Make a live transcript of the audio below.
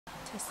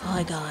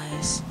Hi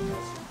guys.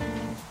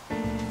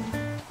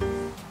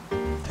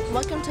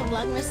 Welcome to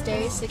Vlogmas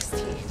Day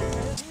 16.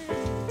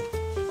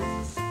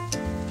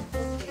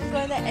 We're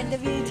going to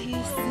NWTC.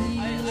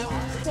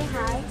 Say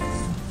hi.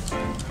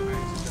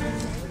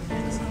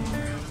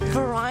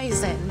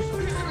 Verizon.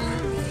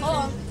 Hold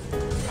on.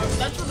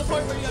 That's from the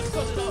point where you have to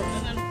cut it out.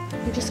 And then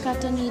We just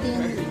got done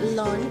eating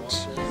lunch.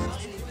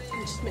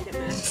 just make it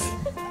mess.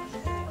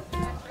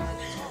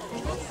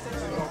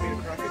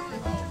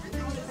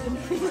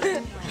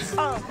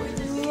 Oh,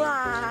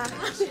 wow.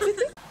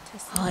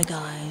 Hi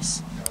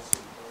guys.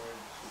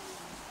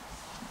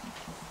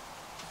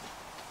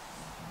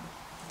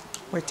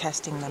 We're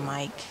testing the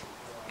mic.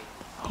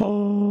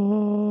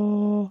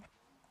 Okay.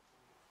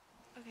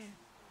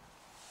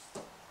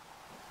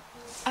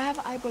 I have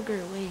eye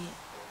booger. Wait.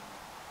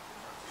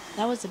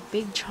 That was a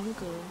big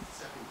chunk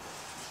of.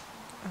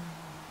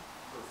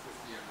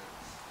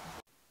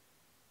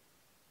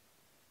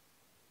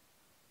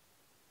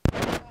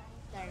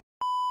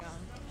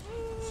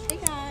 Hey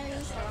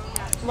guys.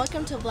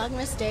 Welcome to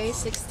Vlogmas Day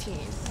 16.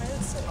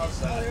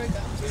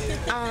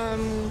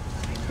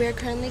 We are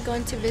currently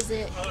going to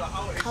visit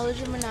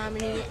College of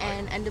Menominee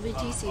and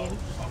NWTC.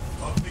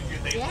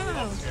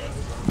 Yeah.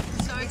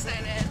 So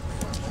excited.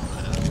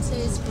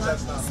 Today's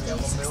Vlogmas Day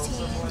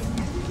 16,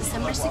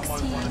 December 16,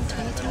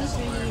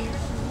 2023.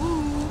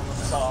 Woo!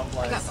 I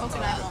got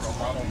open up.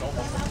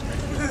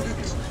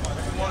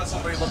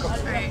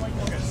 Alright.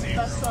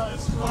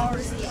 What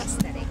was the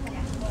aesthetic?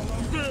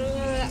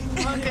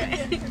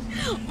 Okay.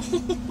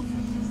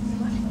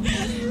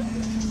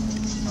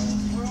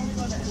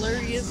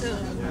 Blurry as hell.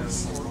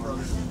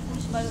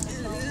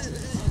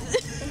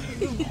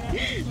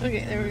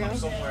 Okay, there we go.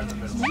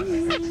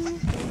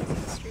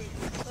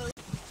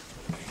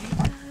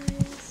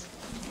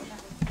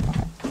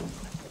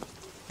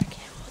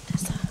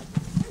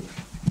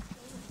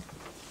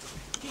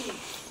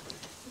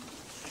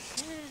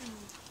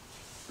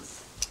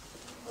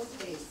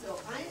 Okay, so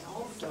I'm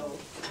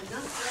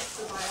not just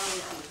the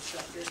biology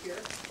instructor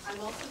here, I'm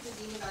also the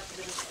Dean of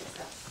Academic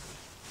Success.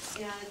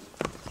 And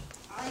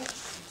I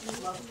do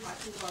love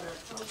talking about our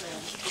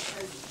programs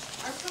because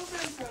our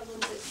programs are a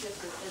little bit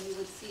different than you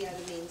would see at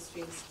a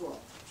mainstream school.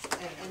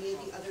 At any of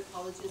the other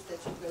colleges that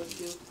you go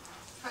to,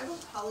 tribal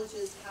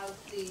colleges have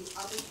the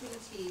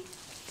opportunity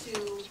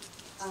to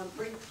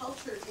bring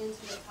culture into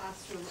the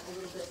classroom a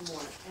little bit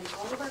more. And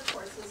all of our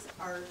courses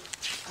are,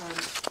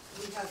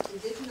 we have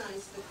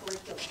indigenized the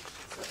curriculum.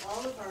 So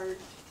all of our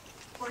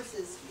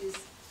courses use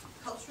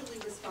culturally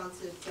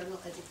responsive general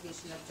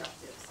education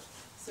objectives.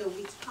 So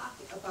we talk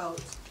about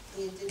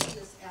the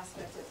indigenous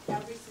aspect of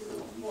every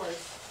single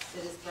course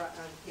that is brought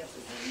on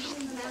campus. Even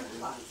in the math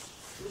class,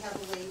 we have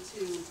a way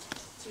to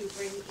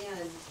bring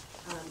in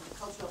the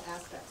cultural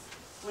aspects.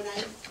 When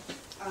I'm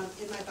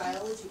in my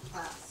biology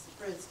class,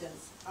 for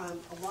instance, a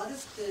lot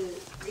of the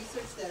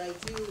research that I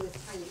do with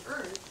Tiny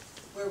Earth,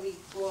 where we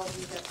go out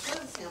and get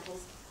soil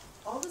samples,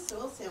 all the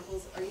soil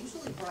samples are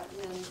usually brought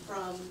in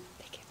from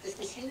the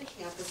Kashina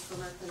campus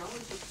from our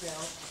phenology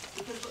trail,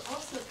 because we're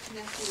also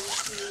connecting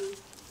to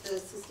the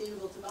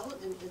Sustainable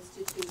Development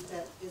Institute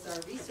that is our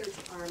research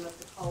arm of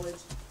the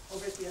college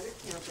over at the other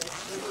campus,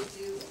 where they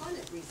do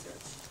climate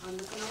research on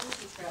the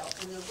phenology trail,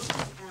 and they're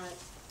looking at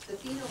the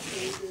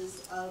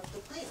phenophases of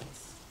the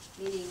plants,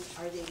 meaning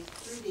are they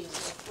fruiting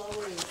or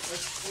flowering or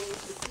going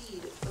to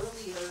seed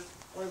earlier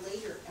or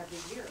later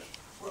every year.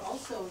 We're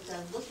also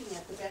then looking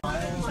at the back. I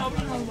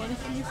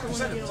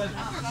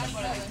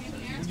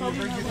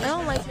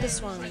don't like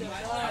this one.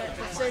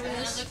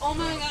 Oh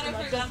my god, I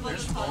forgot about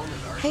the color.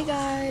 Hey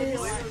guys.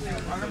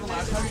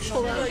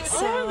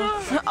 So,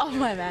 oh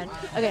my bad.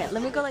 Okay,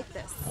 let me go like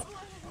this.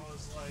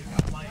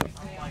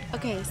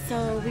 Okay,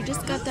 so we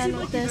just got done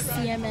with the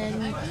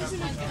CMN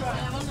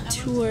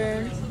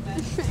tour,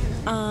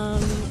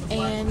 and I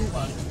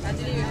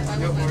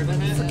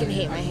freaking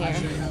hate my hair.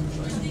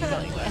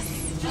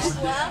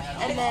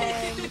 And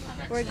then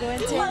we're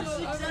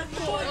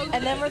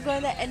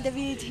going to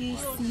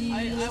NWTC,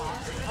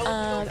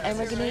 and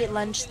we're gonna eat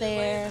lunch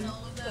there.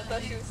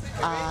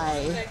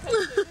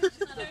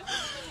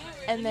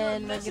 And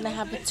then we're gonna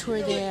have a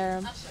tour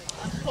there.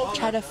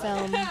 Try to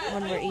film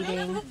when we're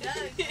eating.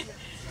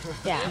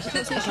 Yeah.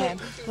 Okay.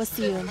 We'll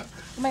see you. Oh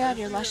my god,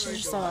 your lashes are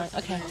so long.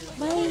 Okay.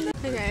 Bye.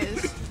 Hey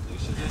guys.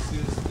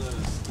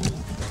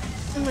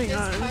 Oh my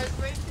god.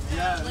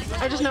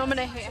 I just know I'm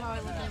gonna hate how I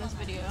look in this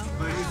video.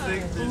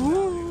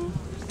 Ooh.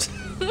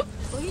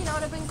 Well, you know, it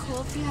would have been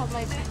cool if you had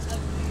like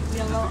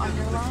yellow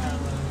underline.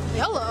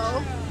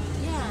 Yellow?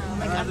 Yeah,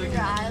 like under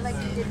your eye, like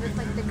you did with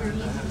like the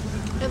green.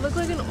 It looked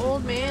like an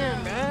old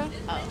man, bruh.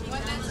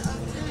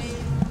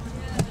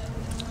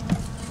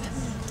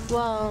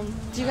 Well,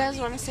 do you guys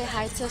want to say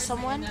hi to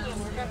someone?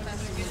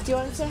 Do you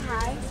want to say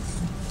hi?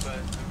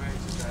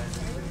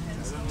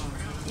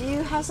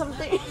 You have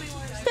something?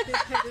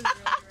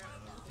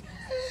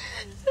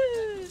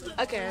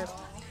 Okay.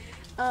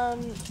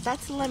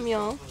 That's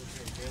Lemuel.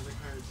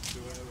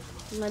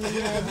 Lemon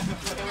head.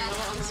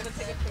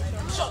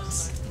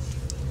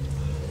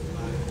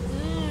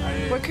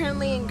 We're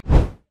currently in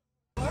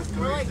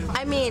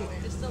I mean,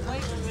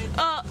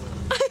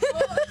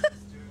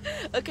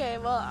 okay,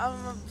 well,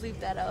 I'm gonna bleep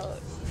that out.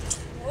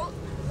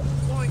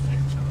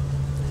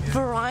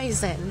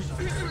 Verizon.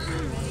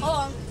 Hold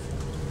on.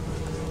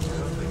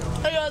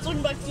 Hey guys,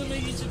 welcome back to a new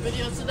YouTube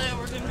video. Today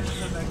we're gonna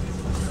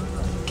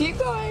Keep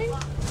going.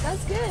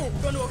 That's good.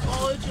 go to a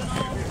college and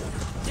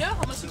yeah,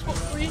 I'm a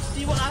 6'3"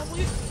 D1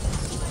 athlete.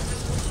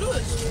 Let's do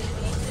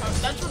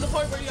this. That's from the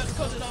part where you have to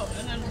cut it out,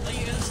 and then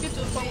you're gonna skip to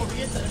the part where we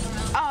get there.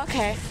 Oh,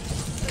 okay.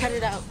 Cut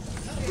it out.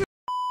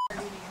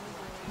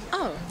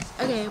 Oh,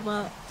 okay,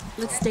 well,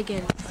 let's dig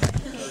in.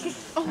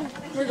 Oh,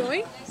 we're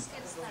going?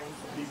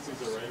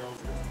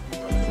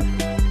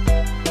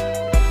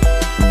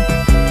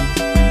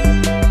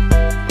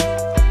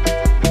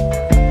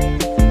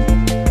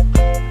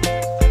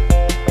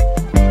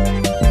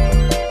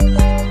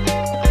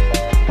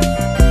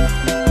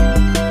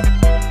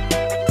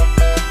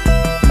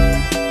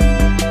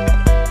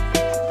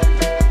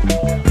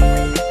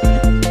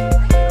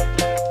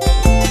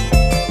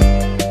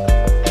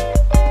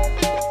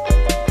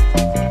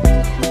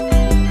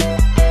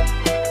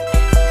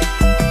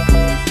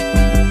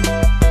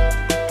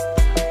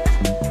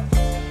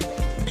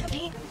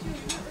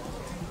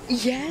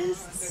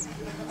 Yes.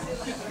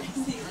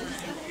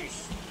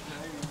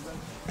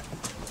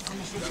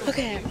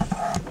 Okay.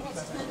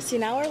 See,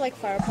 now we're like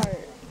far apart.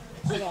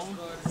 Yeah.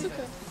 It's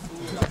okay.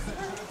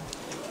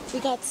 We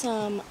got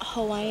some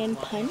Hawaiian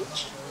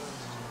punch.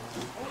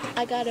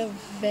 I got a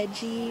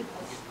veggie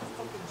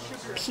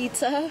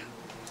pizza.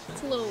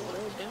 It's a little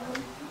watered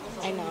down.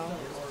 I know.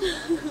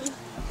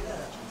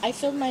 I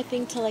filled my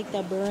thing to like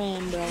the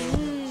brim, bro.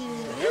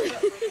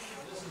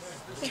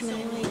 Can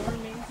I like...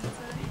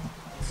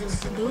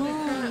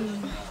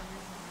 Boom.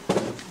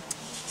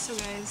 So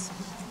guys,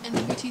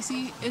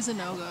 nwtc is a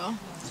no-go.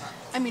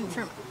 I mean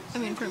for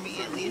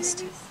me at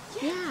least.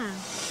 Yeah.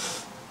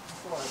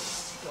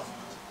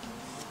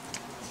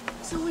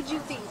 So what'd you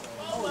think?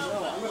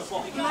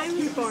 Mine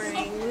was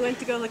boring. We went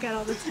to go look at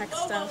all the tech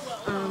stuff.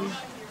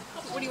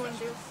 What do you want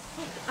to do?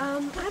 I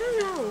don't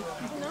know.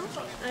 No?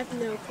 I have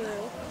no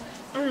clue.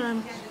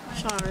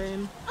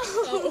 Sorry.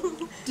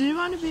 Do you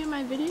want to be in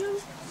my video?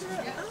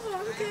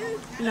 Oh, okay.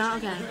 No,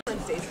 okay.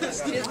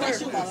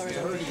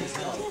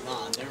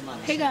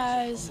 Hey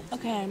guys,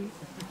 okay.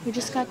 We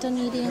just got done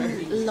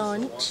eating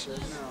lunch. Do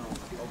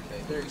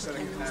you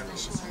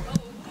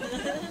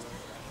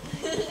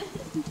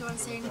want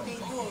to say anything?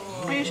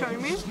 Are you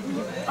showing me?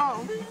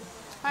 Oh.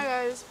 Hi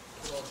guys.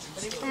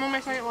 I'm on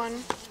my second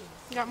one.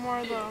 Got more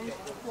of the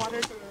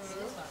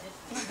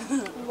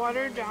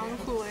watered down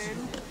Kool-Aid,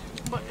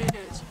 but it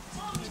is.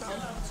 So.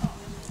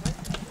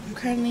 I'm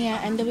currently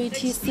at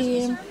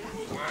nwtc.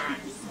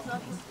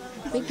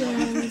 Big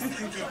games.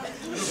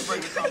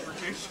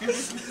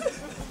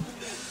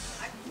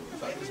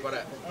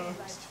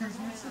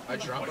 I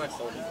dropped my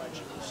phone in my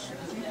juice.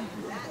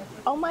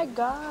 Oh my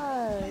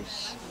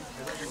gosh.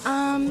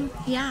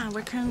 Yeah,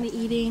 we're currently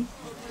eating.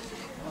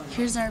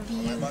 Here's our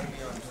view.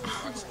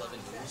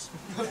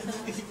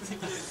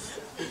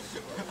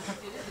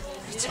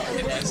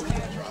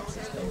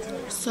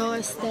 So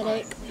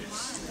aesthetic.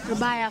 We're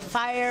by a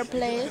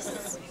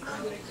fireplace.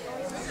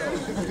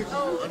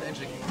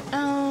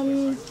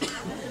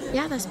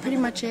 Yeah, that's pretty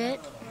much it.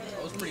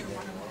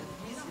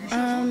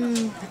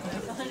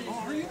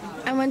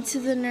 I went to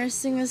the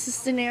nursing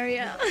assistant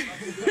area.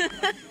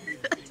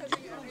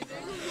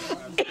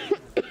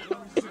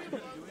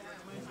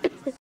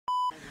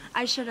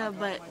 I should have,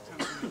 but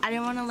I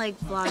didn't want to like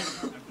vlog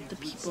the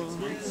people,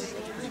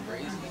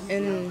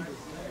 and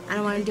I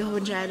don't want to do a whole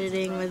bunch of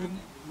editing with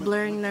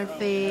blurring their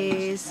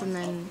face, and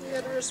then. You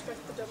gotta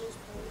respect the devil's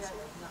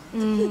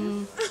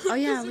plans. Oh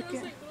yeah, look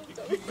at.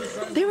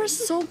 They were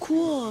so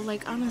cool,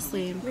 like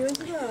honestly. We went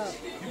to the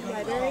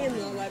library, and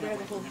the library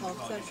had the whole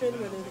health section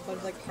where there's a bunch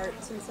of like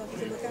hearts and stuff you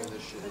can look at.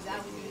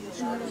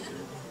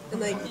 And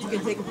like you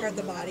can take apart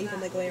the body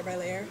from like layer by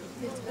layer.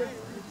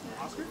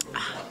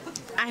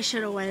 I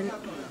should have went.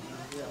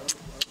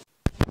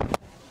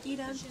 You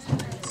done?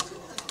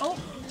 Oh,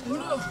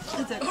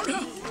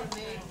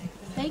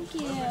 Thank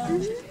you.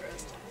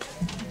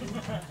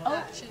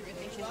 Oh.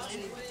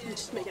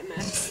 Just make it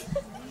mess.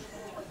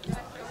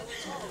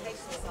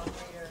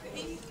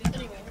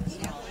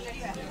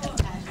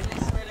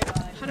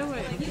 How do I?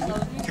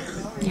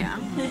 Yeah.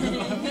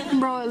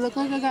 Bro, it looked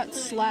like I got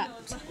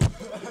slapped.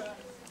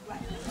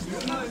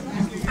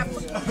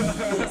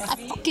 I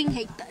fucking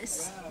hate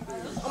this.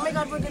 Oh my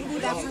god, we're gonna be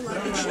back for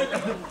lunch.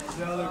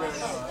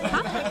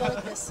 Huh? Go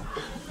like this.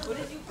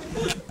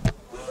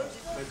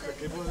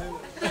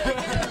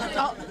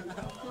 Oh.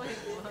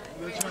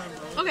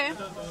 Okay.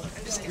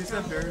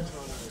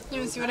 You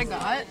wanna see what I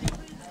got?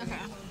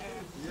 Okay.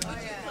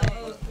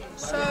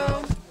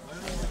 So.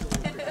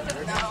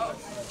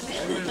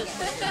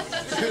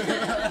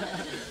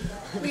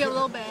 We got a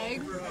little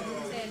bag.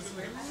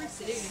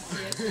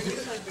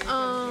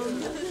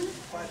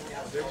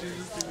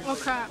 Oh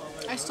crap,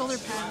 I stole their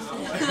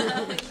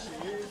pen.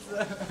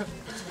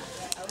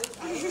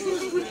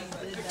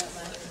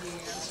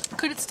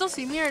 Could it still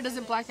see me, or does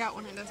it black out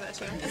when it does that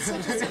too?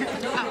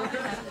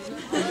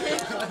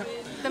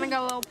 Then I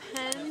got a little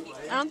pen.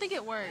 I don't think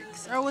it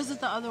works. Or was it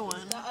the other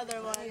one? The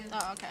other one.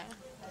 Oh, okay.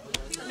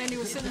 Mandy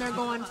was sitting there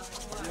going,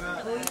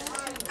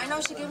 I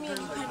know she gave me a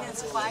new pen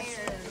that's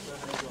fire.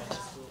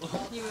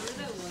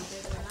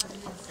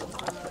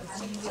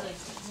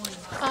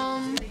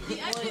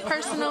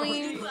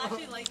 Personally,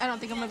 I don't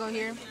think I'm gonna go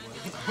here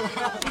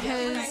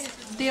because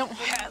they don't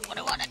have what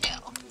I want to do.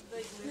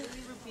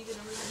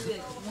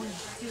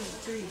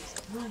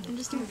 I'm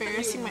just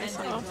embarrassing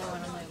myself.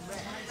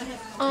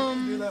 I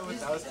don't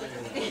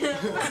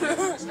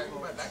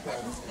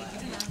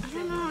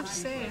know what to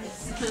say.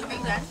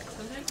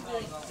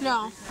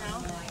 No.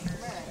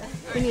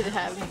 We need to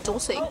have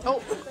Dulce.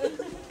 Oh,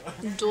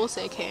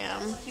 Dulce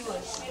cam.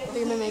 Look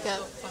at my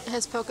makeup. It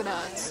has polka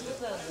dots.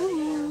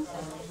 Woo.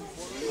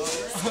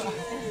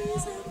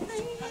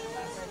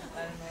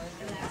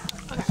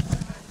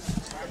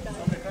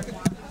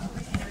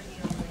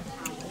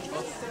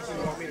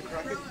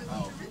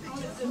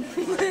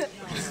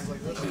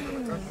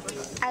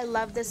 I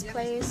love this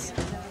place.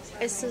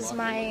 This is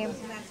my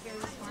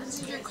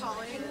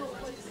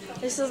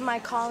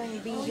calling to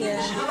be here.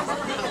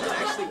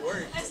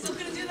 I'm still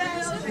gonna do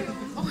that.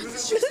 Oh, I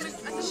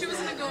thought she was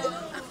gonna go.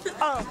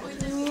 Oh,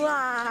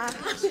 wow.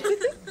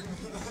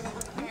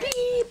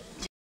 Beep.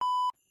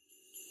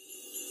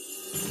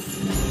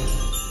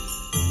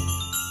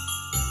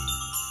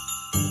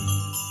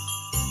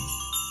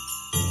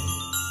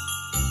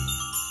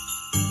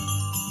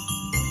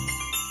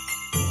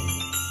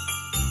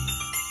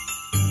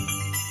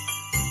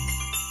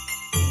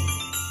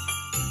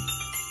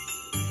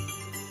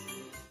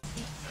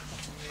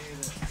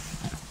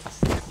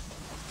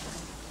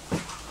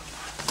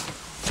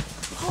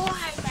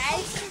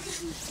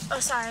 Oh,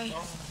 sorry.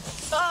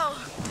 Oh.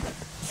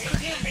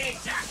 Okay.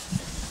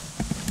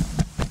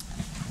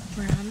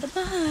 We're on the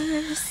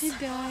bus. He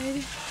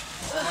died.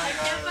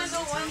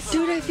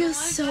 Dude, I feel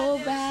so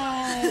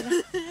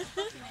bad.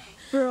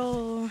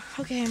 Bro.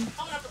 Okay.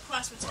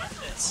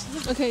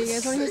 Okay, you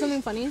guys want to hear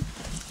something funny?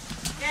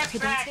 Okay,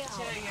 don't say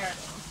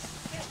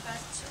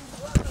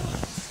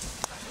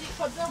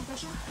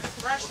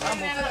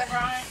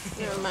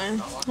Never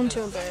mind. I'm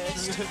too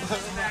embarrassed. Do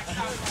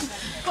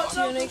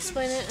you want to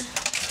explain it?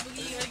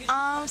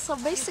 So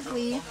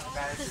basically,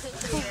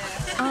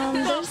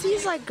 there's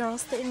these like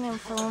girls sitting in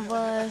front of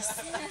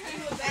us,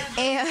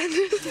 and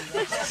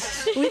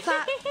we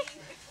thought.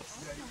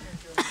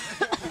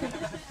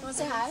 Want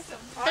to say hi?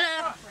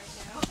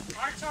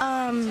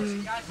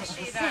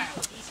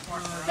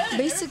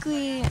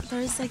 Basically,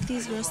 there's like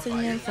these girls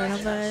sitting in front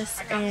of us,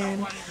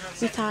 and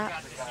we thought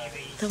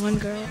the one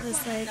girl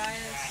was like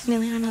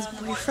Miliana's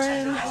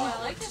boyfriend,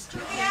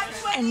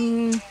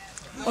 and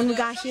when we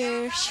got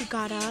here, she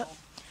got up.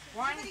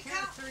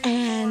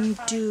 And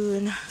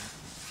dude,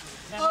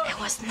 it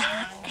was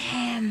not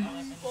him.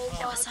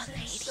 It was a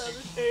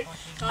lady.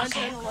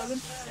 Okay.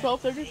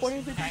 12, 13,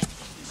 14,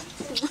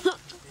 15.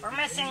 We're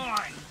missing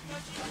one.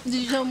 Did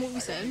you tell them what we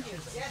said?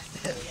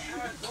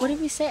 What did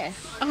we say?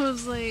 I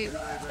was like,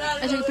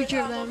 I took a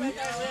picture of them,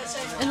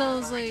 and I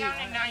was like,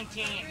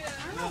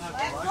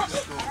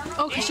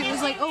 oh, cause she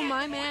was like, oh,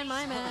 my man,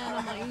 my man.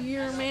 I'm like,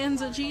 your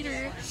man's a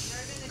cheater.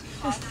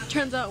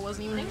 Turns out it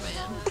wasn't even his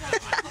man.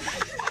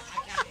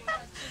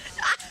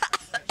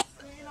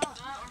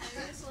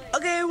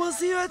 Okay, we'll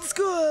see you at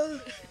school.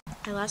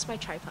 I lost my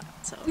tripod,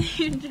 so.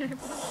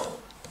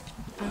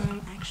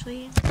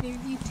 Actually. Maybe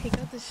you take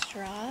out the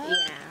straw?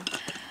 Yeah.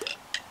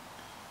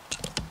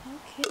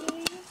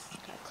 Okay.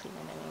 Gotta clean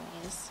it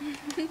anyways.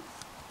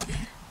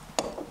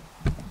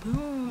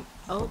 Boom.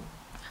 Oh.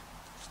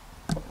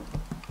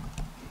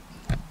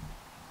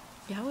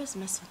 You always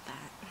mess with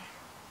that.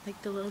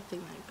 Like the little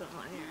thing that goes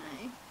on your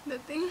eye. The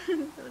thing?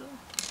 The little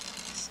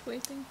square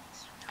thing?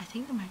 I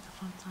think the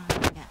microphone's on.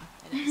 Yeah,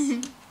 it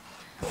is.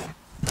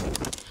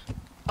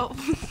 Oh. Oh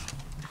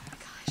my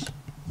gosh.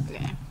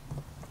 Okay.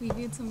 We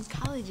did some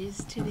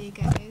colleges today,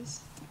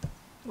 guys.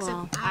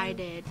 Well, Except I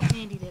did.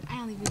 Mandy did. I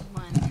only did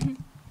one.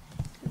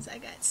 Because I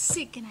got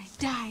sick and I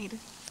died.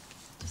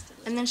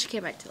 And then she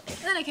came back to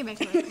life. And then I came back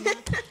to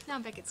work. Now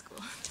I'm back at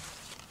school.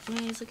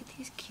 Anyways, look at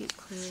these cute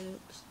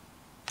clips.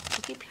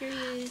 Look at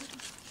period.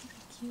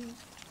 Cute.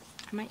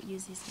 I might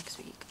use these next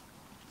week.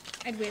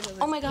 I'd wear those.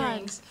 Oh my god.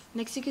 earrings.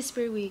 Next week is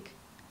Spirit Week.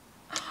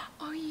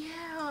 Oh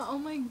yeah. Oh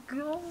my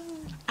god.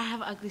 I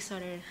have an ugly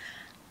sweater.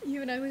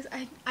 You and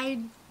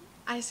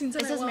I seen some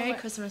It at says Merry Walmart.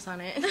 Christmas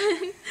on it.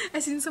 I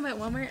seen some at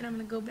Walmart and I'm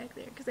gonna go back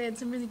there because they had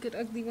some really good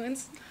ugly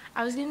ones.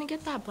 I was gonna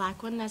get that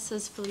black one that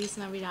says Feliz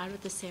Navidad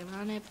with the salmon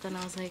on it, but then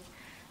I was like,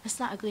 that's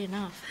not ugly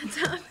enough.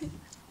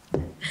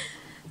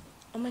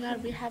 Oh my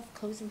god, we have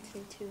closing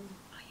today too.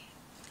 Oh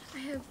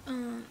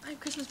yeah. I have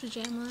Christmas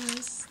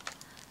pajamas.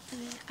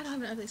 And then, I don't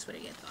have an ugly sweater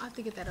yet though. I'll have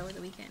to get that over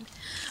the weekend.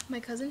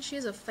 My cousin, she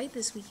has a fight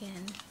this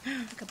weekend.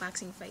 Like a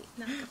boxing fight,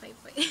 not like a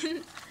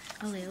fight.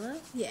 Oh, Layla?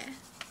 Yeah.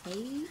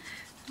 Hey?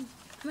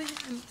 I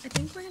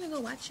think we're gonna go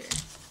watch her,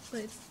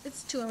 but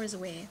it's 2 hours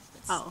away.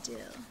 But Oh. still,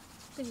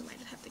 I think we might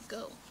have to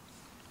go.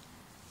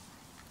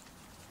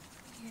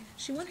 Yeah,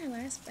 she won her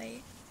last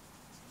fight.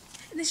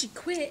 And then she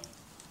quit.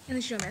 And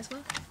then she joined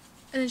basketball.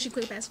 And then she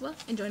quit basketball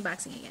and joined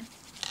boxing again.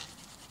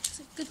 It's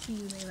like, good for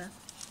you, Layla.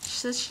 She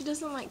says she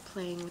doesn't like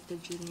playing with the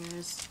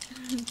juniors.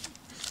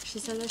 She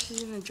said that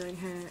she's gonna join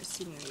her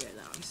senior year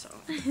though, so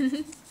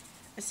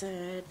I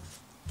said,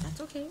 that's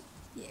okay.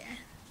 Yeah.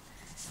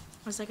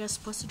 I was like, I was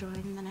supposed to join,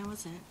 and then I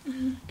wasn't.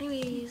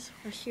 Anyways,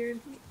 we're here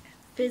in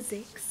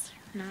physics,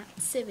 not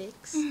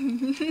civics.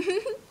 Chunk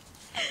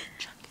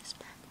is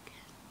back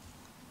again.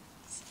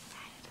 He's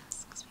mad at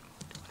us because we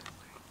won't do our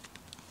work.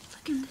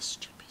 Look at this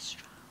trippy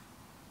straw.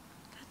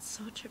 That's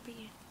so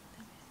trippy.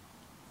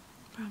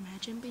 Bro,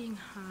 imagine being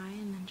high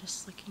and then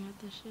just looking at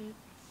this shit.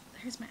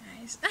 That hurts my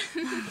eyes.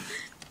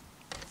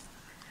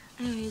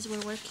 Anyways,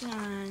 we're working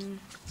on,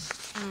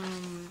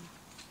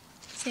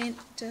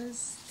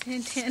 Santana's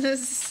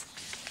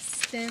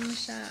STEM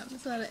shop.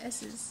 That's a lot of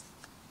S's.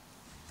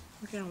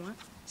 working on what?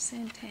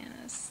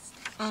 Santana's.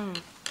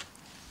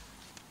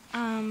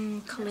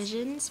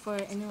 Collisions for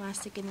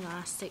inelastic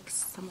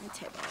summer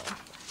table.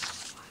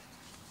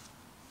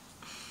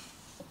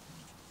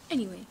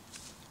 Anyway,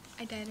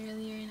 I died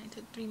earlier and I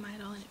took 3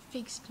 Midol and it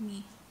fixed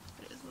me.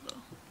 But it was a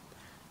little.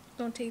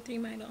 Don't take 3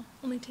 Midol.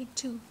 Only take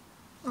 2.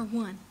 Or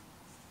 1.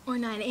 Or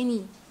not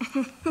any.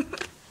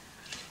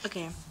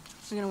 Okay,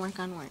 we're gonna work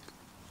on work.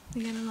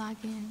 We gotta log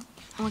in.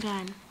 Oh my god. I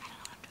don't know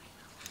what I'm doing.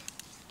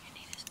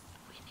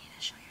 We need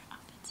to show your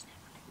outfits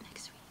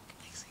next week.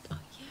 Next week. Oh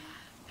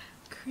yeah.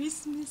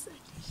 Christmas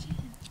edition.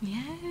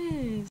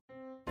 Yes.